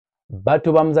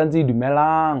Batho ba Mzansi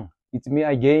dumelang. It's me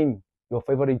again, your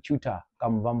favorite tutor,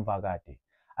 Kamvam Vagate.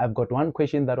 I've got one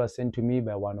question that was sent to me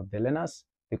by one of the learners.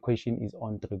 The question is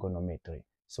on trigonometry.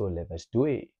 So let us do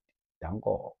it.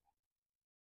 Danko.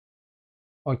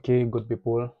 Okay, good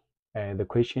people. The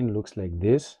question looks like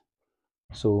this.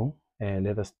 So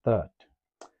let us start.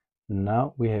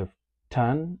 Now we have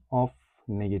tan of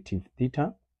negative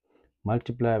theta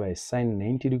multiplied by sine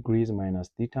 90 degrees minus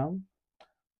theta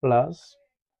plus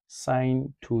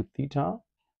sine 2 theta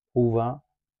over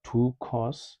 2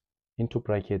 cos into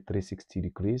bracket 360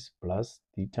 degrees plus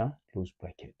theta close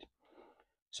bracket.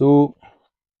 So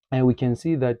we can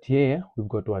see that here we've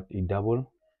got what? A double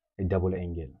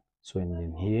angle. So and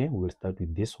then here we will start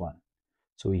with this one.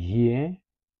 So here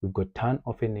we've got tan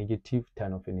of a negative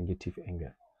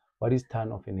angle. What is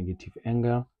tan of a negative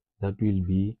angle? That will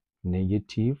be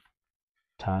negative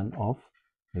tan of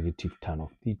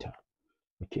theta.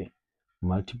 Okay,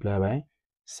 multiply by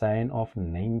sine of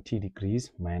 90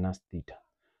 degrees minus theta.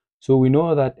 So we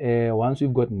know that once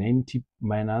we've got 90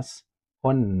 minus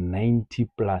or 90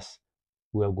 plus,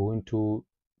 we are going to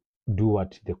do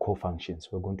what? The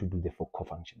cofunctions. We're going to do the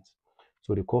cofunctions.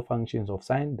 So the cofunctions of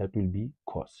sine, that will be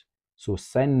cos. So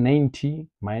sine 90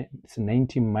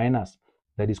 minus,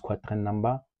 that is quadrant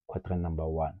number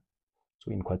 1.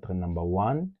 So in quadrant number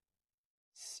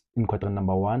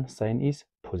 1, sine is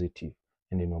positive,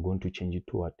 and then we're going to change it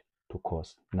to what? To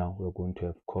cos. Now we're going to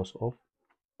have cos of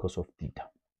theta.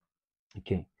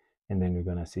 Okay, and then we're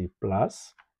gonna say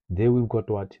plus. There we've got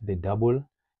what? The double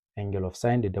angle of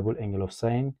sine. The double angle of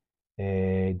sine,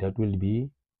 that will be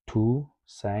 2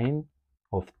 sine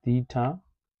of theta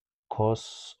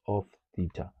cos of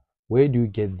theta. Where do you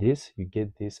get this? You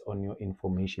get this on your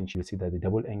information sheet. You see that the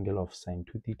double angle of sine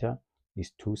 2 theta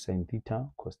is 2 sine theta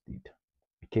cos theta.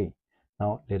 Okay,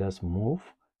 now let us move,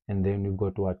 and then we've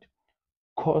got what?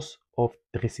 Cos of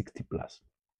 360 plus.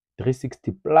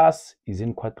 360 plus is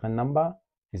in quadrant number.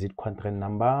 Is it quadrant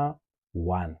number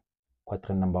 1?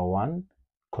 Quadrant number 1,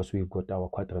 because we've got our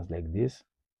quadrants like this.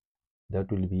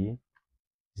 That will be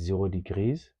 0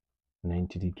 degrees,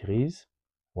 90 degrees,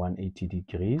 180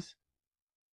 degrees,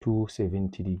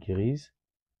 270 degrees,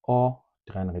 or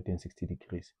 360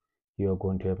 degrees. You are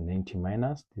going to have 90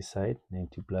 minus this side,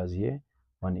 90 plus here,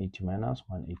 180 minus,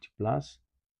 180 plus.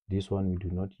 This one we do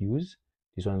not use.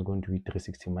 This one is going to be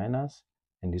 360 minus,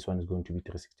 and this one is going to be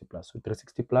 360 plus. So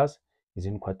 360 plus is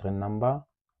in quadrant number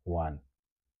 1.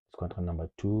 It's quadrant number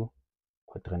 2,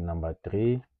 quadrant number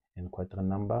 3, and quadrant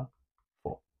number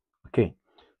 4. Okay,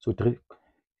 so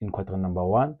in quadrant number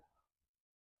 1,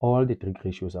 all the trig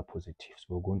ratios are positive. So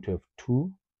we're going to have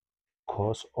 2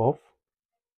 cos of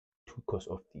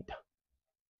theta.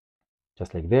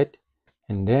 Just like that.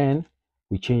 And then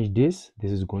we change this.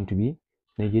 This is going to be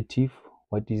negative.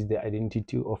 What is the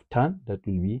identity of tan? That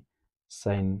will be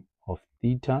sine of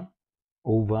theta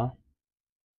over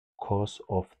cos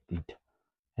of theta.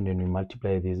 And then we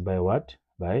multiply this by what?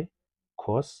 By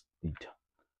cos theta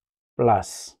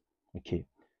plus. Okay,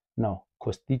 now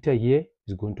cos theta here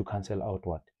is going to cancel out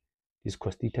what? This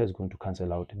cos theta is going to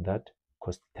cancel out that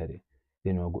cos theta there.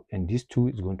 Then we'll go, and this 2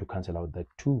 is going to cancel out that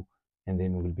 2, and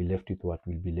then we'll be left with what?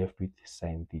 We'll be left with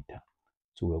sine theta.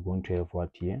 So we're going to have what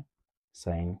here?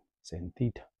 Sine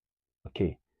theta.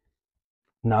 Okay,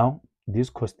 now this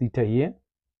cos theta here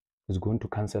is going to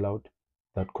cancel out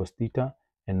that cos theta,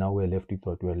 and now we're left with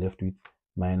what? We're left with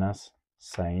minus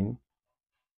sine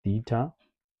theta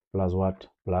plus what?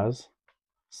 Plus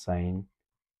sine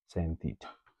theta.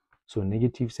 So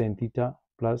negative sine theta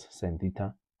plus sine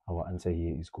theta. Our answer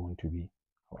here is going to be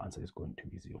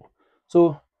 0.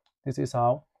 So this is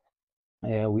how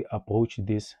we approach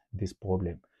this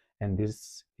problem, and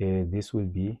this will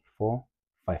be for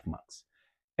 5 marks.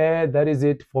 That is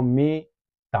it from me.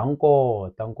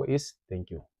 Danko is thank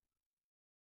you.